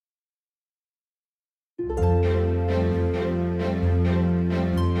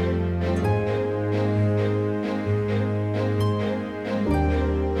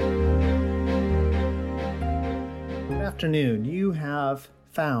Afternoon. You have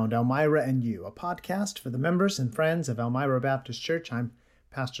found Elmira and You, a podcast for the members and friends of Elmira Baptist Church. I'm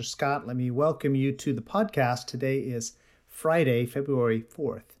Pastor Scott. Let me welcome you to the podcast. Today is Friday, February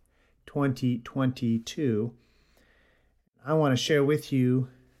 4th, 2022. I want to share with you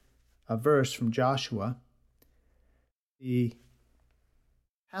a verse from Joshua. The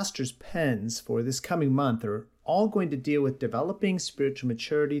pastor's pens for this coming month are all going to deal with developing spiritual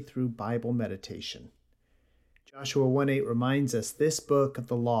maturity through Bible meditation. Joshua 1:8 reminds us, "This book of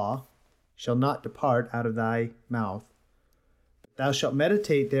the law shall not depart out of thy mouth, but thou shalt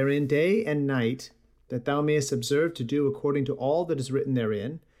meditate therein day and night, that thou mayest observe to do according to all that is written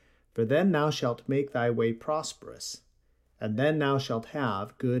therein. For then thou shalt make thy way prosperous, and then thou shalt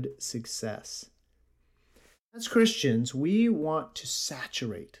have good success." As Christians, we must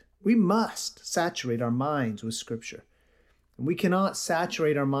saturate our minds with Scripture. And we cannot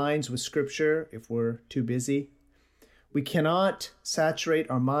saturate our minds with Scripture if we're too busy. We cannot saturate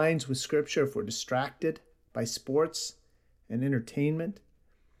our minds with Scripture if we're distracted by sports and entertainment.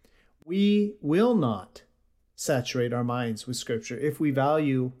 We will not saturate our minds with Scripture if we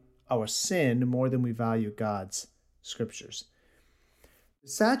value our sin more than we value God's Scriptures. To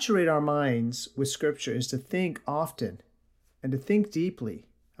saturate our minds with Scripture is to think often and to think deeply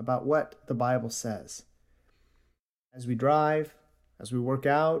about what the Bible says. As we drive, as we work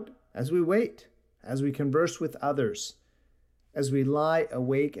out, as we wait, as we converse with others, as we lie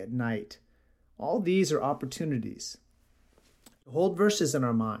awake at night, all these are opportunities to hold verses in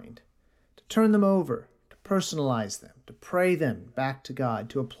our mind, to turn them over, to personalize them, to pray them back to God,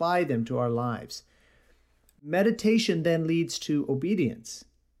 to apply them to our lives. Meditation then leads to obedience.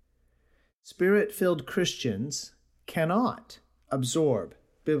 Spirit-filled Christians cannot absorb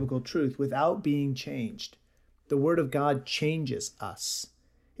biblical truth without being changed. The Word of God changes us.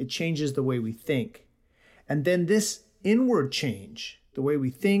 It changes the way we think. And then this inward change, the way we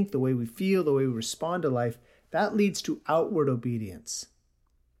think, the way we feel, the way we respond to life, that leads to outward obedience.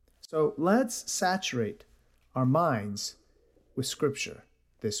 So let's saturate our minds with Scripture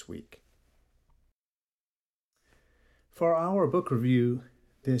this week. For our book review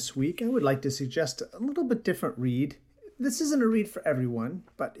this week, I would like to suggest a little bit different read. This isn't a read for everyone,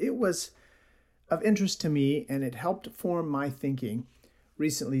 but it was of interest to me, and it helped form my thinking.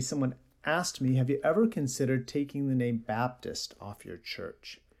 Recently, someone asked me, have you ever considered taking the name Baptist off your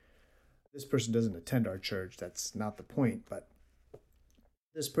church? This person doesn't attend our church. That's not the point, but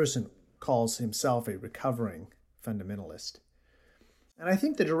this person calls himself a recovering fundamentalist. And I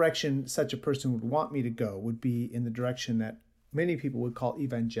think the direction such a person would want me to go would be in the direction that many people would call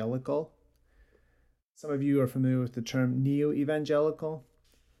evangelical. Some of you are familiar with the term neo-evangelical.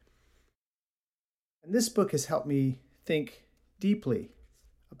 And this book has helped me think deeply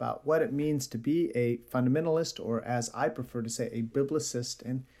about what it means to be a fundamentalist, or as I prefer to say, a biblicist,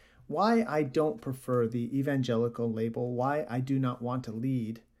 and why I don't prefer the evangelical label, why I do not want to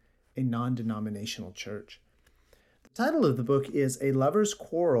lead a non-denominational church. The title of the book is A Lover's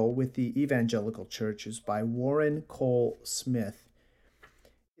Quarrel with the Evangelical Church, is by Warren Cole Smith.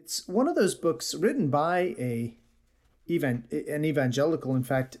 It's one of those books written by an evangelical. In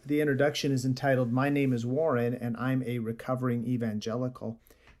fact, the introduction is entitled, "My Name is Warren, and I'm a Recovering Evangelical."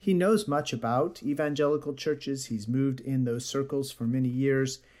 He knows much about evangelical churches. He's moved in those circles for many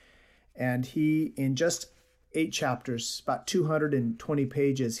years. And he, in just 8 chapters, about 220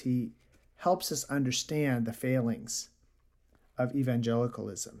 pages, he helps us understand the failings of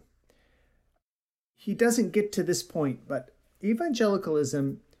evangelicalism. He doesn't get to this point, but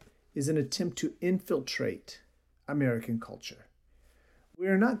evangelicalism is an attempt to infiltrate American culture. We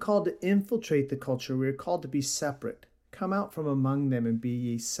are not called to infiltrate the culture. We are called to be separate. Come out from among them and be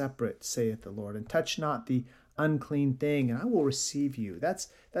ye separate, saith the Lord, and touch not the unclean thing, and I will receive you. That's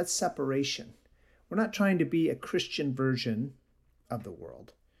separation. We're not trying to be a Christian version of the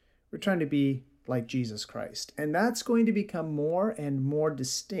world. We're trying to be like Jesus Christ. And that's going to become more and more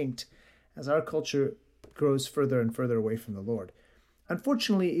distinct as our culture grows further and further away from the Lord.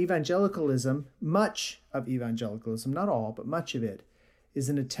 Unfortunately, evangelicalism, much of evangelicalism, not all, but much of it, is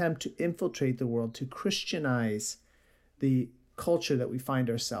an attempt to infiltrate the world, to Christianize the culture that we find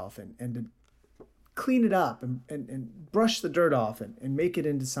ourselves in, and to clean it up and brush the dirt off and make it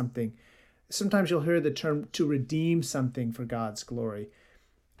into something. Sometimes you'll hear the term to redeem something for God's glory.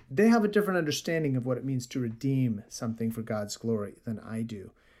 They have a different understanding of what it means to redeem something for God's glory than I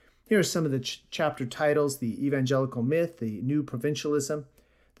do. Here are some of the chapter titles: The Evangelical Myth, The New Provincialism,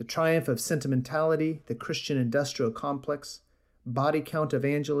 The Triumph of Sentimentality, The Christian Industrial Complex, Body Count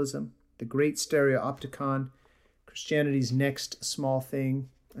Evangelism, The Great Stereopticon, Christianity's Next Small Thing,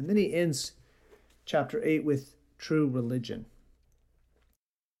 and then he ends chapter 8 with True Religion.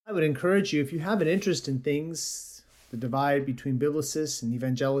 I would encourage you, if you have an interest in things, the divide between biblicists and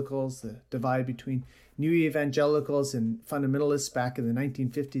evangelicals, the divide between new evangelicals and fundamentalists back in the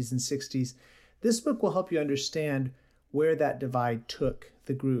 1950s and 60s, this book will help you understand where that divide took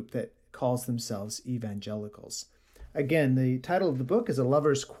the group that calls themselves evangelicals. Again, the title of the book is A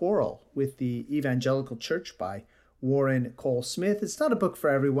Lover's Quarrel with the Evangelical Church by Warren Cole Smith. It's not a book for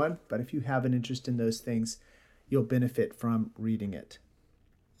everyone, but if you have an interest in those things, you'll benefit from reading it.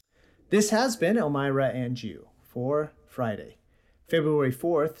 This has been Elmira and You for Friday, February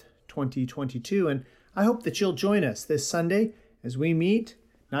 4th, 2022, and I hope that you'll join us this Sunday as we meet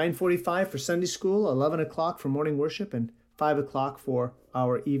 9:45 for Sunday school, 11 o'clock for morning worship, and 5 o'clock for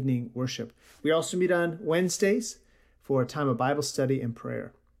our evening worship. We also meet on Wednesdays for a time of Bible study and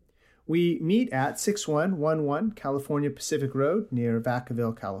prayer. We meet at 6111 California Pacific Road near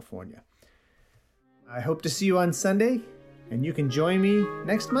Vacaville, California. I hope to see you on Sunday, and you can join me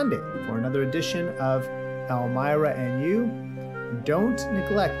next Monday for another edition of Elmira and You. Don't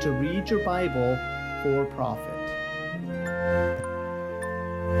neglect to read your Bible for profit.